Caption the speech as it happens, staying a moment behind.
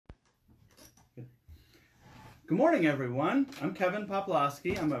Good morning, everyone. I'm Kevin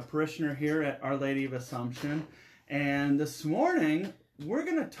Poplawski. I'm a parishioner here at Our Lady of Assumption. And this morning, we're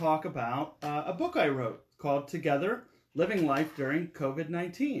going to talk about a book I wrote called Together, Living Life During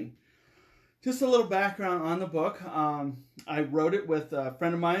COVID-19. Just a little background on the book. I wrote it with a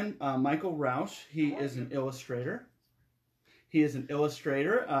friend of mine, Michael Rausch. He is an illustrator.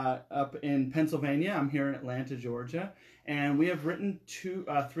 Up in Pennsylvania. I'm here in Atlanta, Georgia. And we have written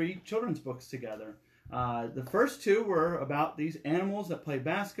three children's books together. The first two were about these animals that play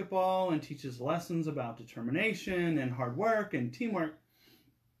basketball and teaches lessons about determination and hard work and teamwork.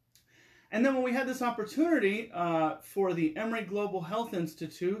 And then when we had this opportunity for the Emory Global Health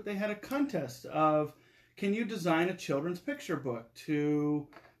Institute, they had a contest of, can you design a children's picture book to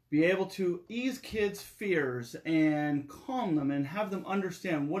be able to ease kids' fears and calm them and have them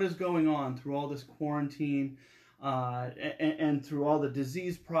understand what is going on through all this quarantine and through all the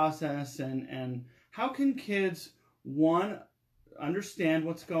disease process, and how can kids, one, understand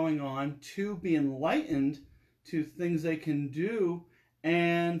what's going on, two, be enlightened to things they can do,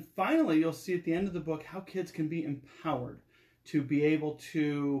 and finally, you'll see at the end of the book how kids can be empowered to be able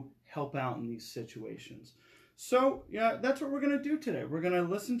to help out in these situations. So, yeah, that's what we're going to do today. We're going to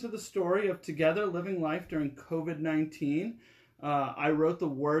listen to the story of Together, Living Life During COVID-19. I wrote the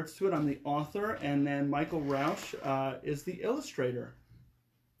words to it. I'm the author, and then Michael Rausch is the illustrator.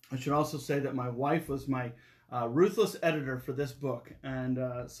 I should also say that my wife was my ruthless editor for this book, and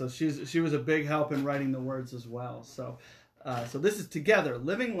so she was a big help in writing the words as well. So this is Together,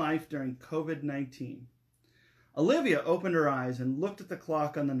 Living Life During COVID-19. Olivia opened her eyes and looked at the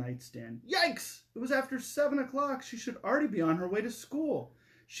clock on the nightstand. Yikes! It was after 7 o'clock. She should already be on her way to school.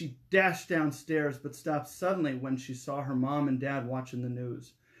 She dashed downstairs, but stopped suddenly when she saw her mom and dad watching the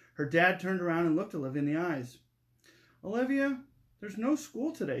news. Her dad turned around and looked Olivia in the eyes. Olivia, there's no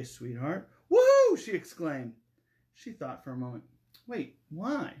school today, sweetheart. Woohoo! She exclaimed. She thought for a moment. Wait,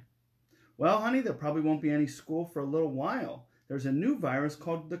 why? Well, honey, there probably won't be any school for a little while. There's a new virus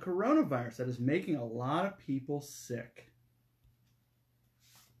called the coronavirus that is making a lot of people sick.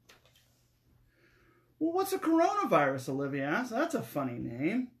 Well, what's a coronavirus? Olivia asked. That's a funny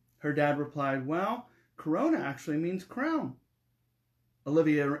name. Her dad replied, well, corona actually means crown.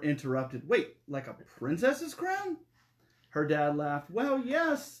 Olivia interrupted. Wait, like a princess's crown? Her dad laughed. Well,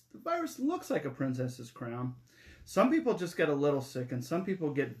 yes, the virus looks like a princess's crown. Some people just get a little sick, and some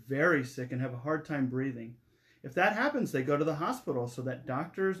people get very sick and have a hard time breathing. If that happens, they go to the hospital so that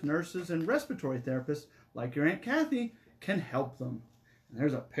doctors, nurses, and respiratory therapists, like your Aunt Kathy, can help them. And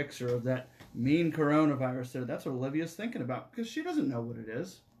there's a picture of that mean coronavirus there. That's what Olivia's thinking about, because she doesn't know what it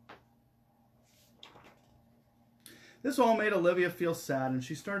is. This all made Olivia feel sad, and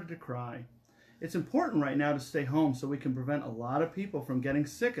she started to cry. It's important right now to stay home so we can prevent a lot of people from getting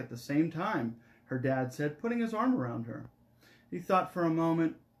sick at the same time, her dad said, putting his arm around her. He thought for a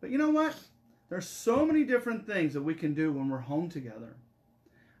moment, but you know what? There's so many different things that we can do when we're home together.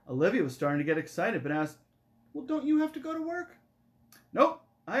 Olivia was starting to get excited, but asked, well, don't you have to go to work? Nope,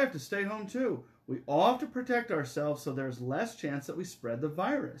 I have to stay home too. We all have to protect ourselves so there's less chance that we spread the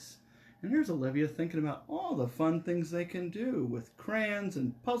virus. And here's Olivia thinking about all the fun things they can do with crayons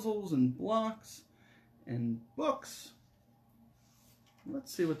and puzzles and blocks and books.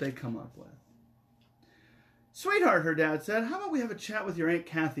 Let's see what they come up with. Sweetheart, her dad said, how about we have a chat with your Aunt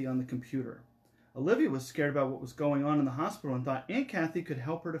Kathy on the computer? Olivia was scared about what was going on in the hospital and thought Aunt Kathy could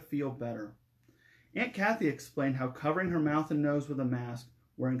help her to feel better. Aunt Kathy explained how covering her mouth and nose with a mask,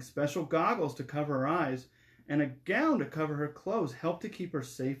 wearing special goggles to cover her eyes, and a gown to cover her clothes helped to keep her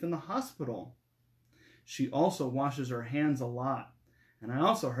safe in the hospital. She also washes her hands a lot. And I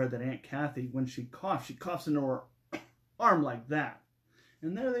also heard that Aunt Kathy, when she coughs into her arm like that.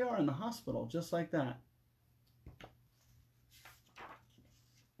 And there they are in the hospital, just like that.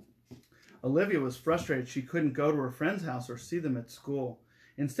 Olivia was frustrated she couldn't go to her friend's house or see them at school.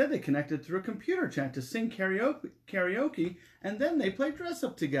 Instead, they connected through a computer chat to sing karaoke, and then they played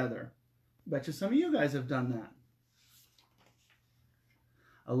dress-up together. Bet you some of you guys have done that.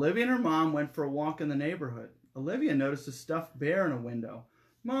 Olivia and her mom went for a walk in the neighborhood. Olivia noticed a stuffed bear in a window.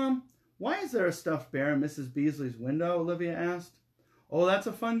 Mom, why is there a stuffed bear in Mrs. Beasley's window? Olivia asked. Oh, that's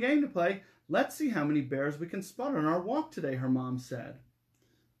a fun game to play. Let's see how many bears we can spot on our walk today, her mom said.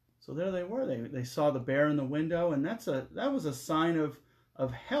 So there they were. They saw the bear in the window, and that was a sign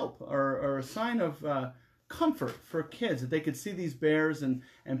of help or a sign of comfort for kids, that they could see these bears and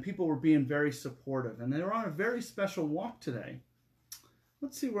people were being very supportive. And they were on a very special walk today.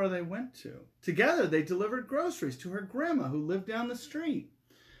 Let's see where they went to. Together, they delivered groceries to her grandma who lived down the street.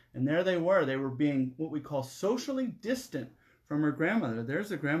 And there they were. They were being what we call socially distant from her grandmother. There's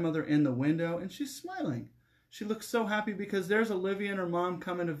the grandmother in the window, and she's smiling. She looked so happy because there's Olivia and her mom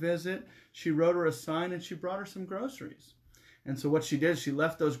coming to visit. She wrote her a sign and she brought her some groceries. And so what she did, she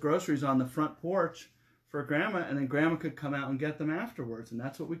left those groceries on the front porch for Grandma, and then Grandma could come out and get them afterwards. And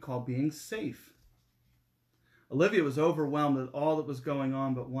that's what we call being safe. Olivia was overwhelmed with all that was going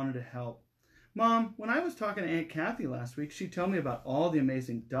on, but wanted to help. Mom, when I was talking to Aunt Kathy last week, she told me about all the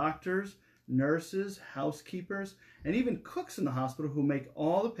amazing doctors, nurses, housekeepers, and even cooks in the hospital who make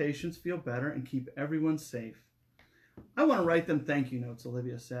all the patients feel better and keep everyone safe. I want to write them thank you notes,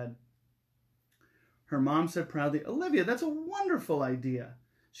 Olivia said. Her mom said proudly, Olivia, that's a wonderful idea.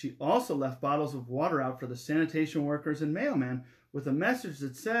 She also left bottles of water out for the sanitation workers and mailman with a message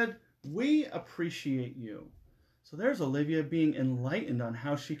that said, we appreciate you. So there's Olivia being enlightened on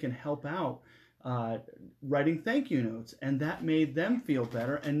how she can help out writing thank you notes. And that made them feel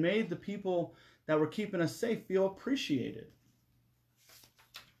better and made the people that were keeping us safe feel appreciated.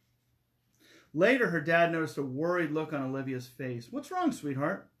 Later, her dad noticed a worried look on Olivia's face. What's wrong,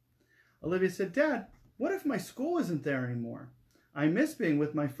 sweetheart? Olivia said, Dad, what if my school isn't there anymore? I miss being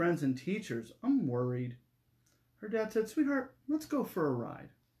with my friends and teachers. I'm worried. Her dad said, Sweetheart, let's go for a ride.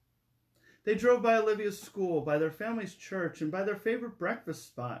 They drove by Olivia's school, by their family's church, and by their favorite breakfast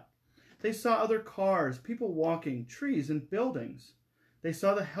spot. They saw other cars, people walking, trees, and buildings. They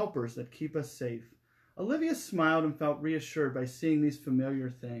saw the helpers that keep us safe. Olivia smiled and felt reassured by seeing these familiar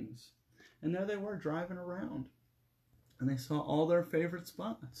things. And there they were driving around. And they saw all their favorite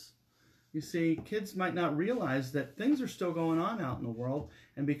spots. You see, kids might not realize that things are still going on out in the world.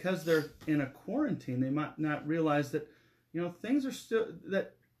 And because they're in a quarantine, they might not realize that,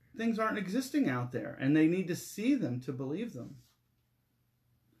 things aren't existing out there. And they need to see them to believe them.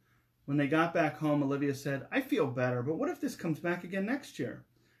 When they got back home, Olivia said, I feel better, but what if this comes back again next year?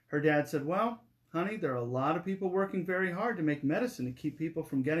 Her dad said, well, honey, there are a lot of people working very hard to make medicine to keep people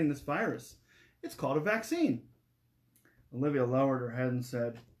from getting this virus. It's called a vaccine. Olivia lowered her head and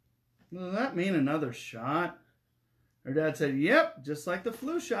said, does that mean another shot? Her dad said, yep, just like the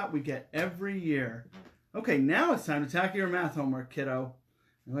flu shot we get every year. Okay, now it's time to tackle your math homework, kiddo.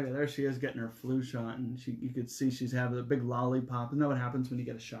 And look at there she is getting her flu shot, and you could see she's having a big lollipop. Isn't that what happens when you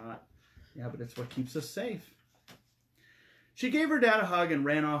get a shot? Yeah, but it's what keeps us safe. She gave her dad a hug and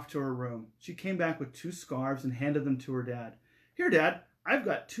ran off to her room. She came back with 2 scarves and handed them to her dad. Here, Dad, I've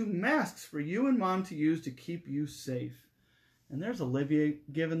got 2 masks for you and Mom to use to keep you safe. And there's Olivia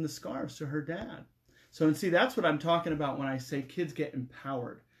giving the scarves to her dad. So, and see, that's what I'm talking about when I say kids get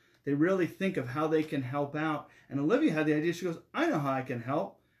empowered. They really think of how they can help out. And Olivia had the idea. She goes, I know how I can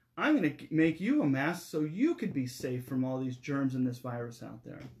help. I'm going to make you a mask so you could be safe from all these germs and this virus out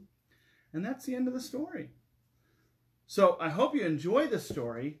there. And that's the end of the story. So I hope you enjoy the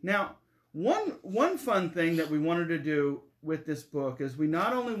story. Now, one fun thing that we wanted to do with this book is we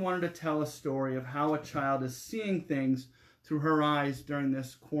not only wanted to tell a story of how a child is seeing things through her eyes during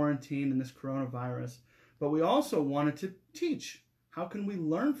this quarantine and this coronavirus, but we also wanted to teach. How can we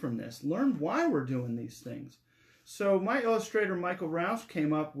learn from this? Learn why we're doing these things. So my illustrator, Michael Rouse,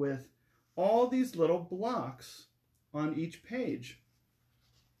 came up with all these little blocks on each page.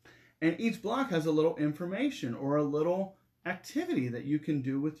 And each block has a little information or a little activity that you can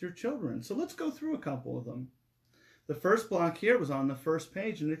do with your children. So let's go through a couple of them. The first block here was on the first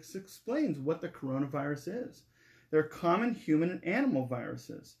page, and it explains what the coronavirus is. They're common human and animal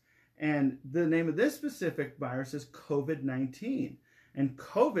viruses. And the name of this specific virus is COVID-19. And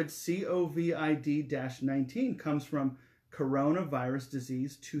COVID, COVID-19, comes from Coronavirus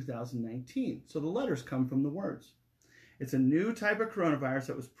Disease 2019. So the letters come from the words. It's a new type of coronavirus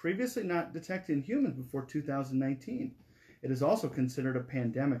that was previously not detected in humans before 2019. It is also considered a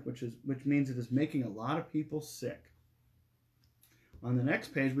pandemic, which means it is making a lot of people sick. On the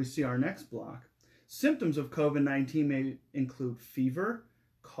next page, we see our next block. Symptoms of COVID-19 may include fever,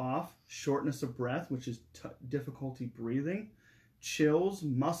 cough, shortness of breath, which is difficulty breathing, chills,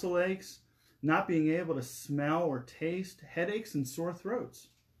 muscle aches, not being able to smell or taste, headaches, and sore throats.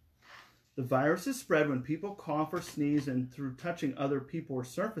 The virus is spread when people cough or sneeze and through touching other people or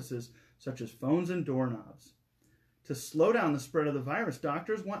surfaces, such as phones and doorknobs. To slow down the spread of the virus,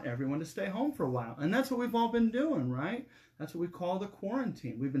 doctors want everyone to stay home for a while. And that's what we've all been doing, right? That's what we call the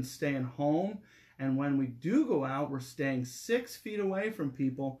quarantine. We've been staying home, and when we do go out, we're staying 6 feet away from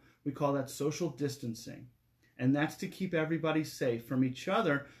people. We call that social distancing. And that's to keep everybody safe from each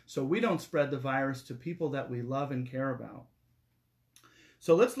other so we don't spread the virus to people that we love and care about.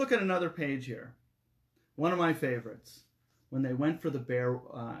 So let's look at another page here. One of my favorites, when they went for the bear,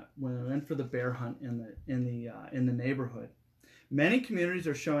 hunt in the neighborhood. Many communities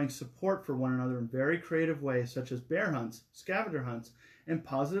are showing support for one another in very creative ways, such as bear hunts, scavenger hunts, and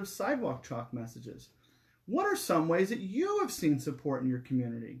positive sidewalk chalk messages. What are some ways that you have seen support in your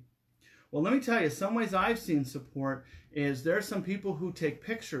community? Well, let me tell you, some ways I've seen support is there are some people who take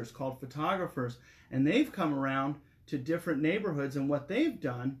pictures called photographers, and they've come around to different neighborhoods, and what they've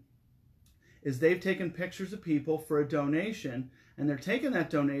done is they've taken pictures of people for a donation, and they're taking that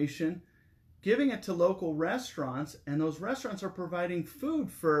donation, giving it to local restaurants, and those restaurants are providing food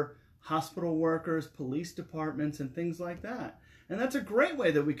for hospital workers, police departments, and things like that. And that's a great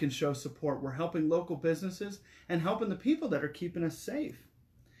way that we can show support. We're helping local businesses and helping the people that are keeping us safe.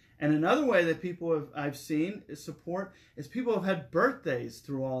 And another way that I've seen is support is people have had birthdays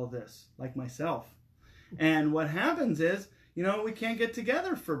through all of this, like myself. And what happens is, we can't get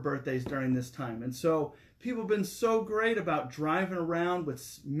together for birthdays during this time. And so people have been so great about driving around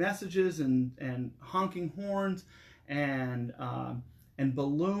with messages and honking horns and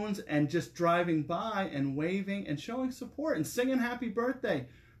balloons and just driving by and waving and showing support and singing happy birthday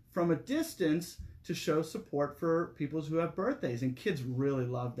from a distance to show support for people who have birthdays. And kids really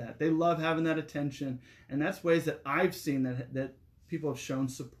love that. They love having that attention. And that's ways that I've seen that people have shown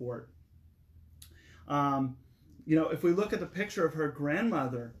support. If we look at the picture of her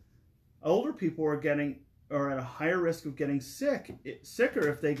grandmother, older people are at a higher risk of getting sicker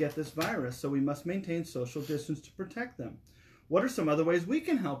if they get this virus. So we must maintain social distance to protect them. What are some other ways we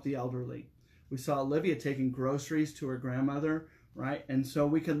can help the elderly? We saw Olivia taking groceries to her grandmother, right? And so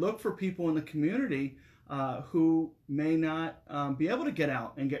we can look for people in the community who may not be able to get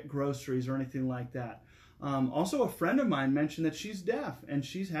out and get groceries or anything like that. Also, a friend of mine mentioned that she's deaf and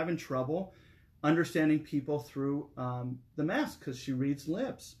she's having trouble understanding people through the mask because she reads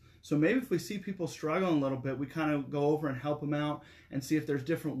lips. So maybe if we see people struggling a little bit, we kind of go over and help them out and see if there's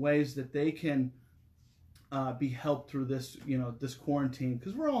different ways that they can be helped through this, this quarantine,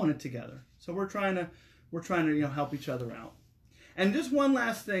 because we're all in it together. So we're trying to help each other out. And just one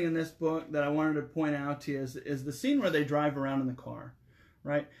last thing in this book that I wanted to point out to you is the scene where they drive around in the car,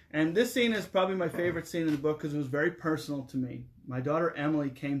 right? And this scene is probably my favorite scene in the book because it was very personal to me. My daughter Emily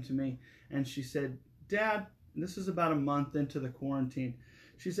came to me and she said, "Dad," this is about a month into the quarantine,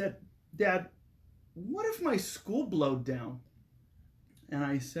 she said, "Dad, what if my school blowed down?" And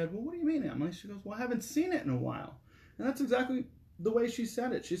I said, "Well, what do you mean, Emily?" She goes, "Well, I haven't seen it in a while." And that's exactly the way she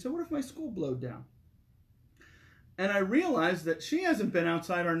said it. She said, "What if my school blowed down?" And I realized that she hasn't been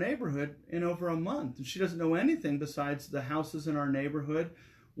outside our neighborhood in over a month. And she doesn't know anything besides the houses in our neighborhood.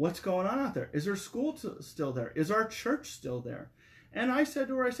 What's going on out there? Is her school still there? Is our church still there? And I said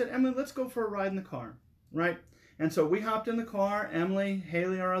to her, "Emily, let's go for a ride in the car," right? And so we hopped in the car, Emily,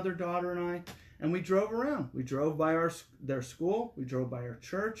 Haley, our other daughter, and I, and we drove around. We drove by their school. We drove by our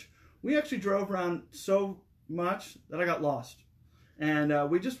church. We actually drove around so much that I got lost. And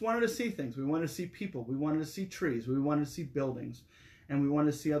we just wanted to see things. We wanted to see people. We wanted to see trees. We wanted to see buildings. And we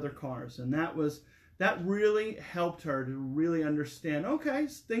wanted to see other cars. And that really helped her to really understand, okay,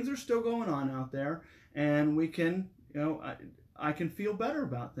 things are still going on out there. And we can, I can feel better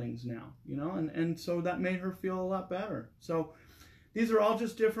about things now, and so that made her feel a lot better. So these are all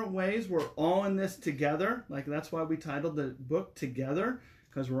just different ways. We're all in this together. Like, that's why we titled the book Together,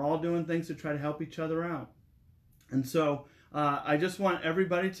 because we're all doing things to try to help each other out. And so I just want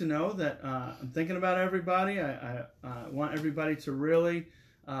everybody to know that I'm thinking about everybody. I want everybody to really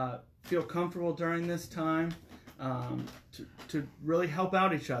feel comfortable during this time, to really help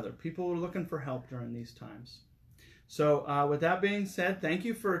out each other. People are looking for help during these times. So with that being said, thank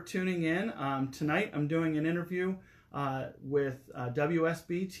you for tuning in. Tonight I'm doing an interview with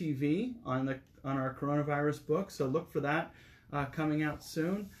WSB TV on our coronavirus book. So look for that coming out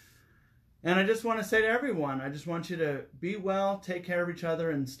soon. And I just want to say to everyone, I just want you to be well, take care of each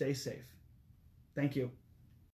other, and stay safe. Thank you.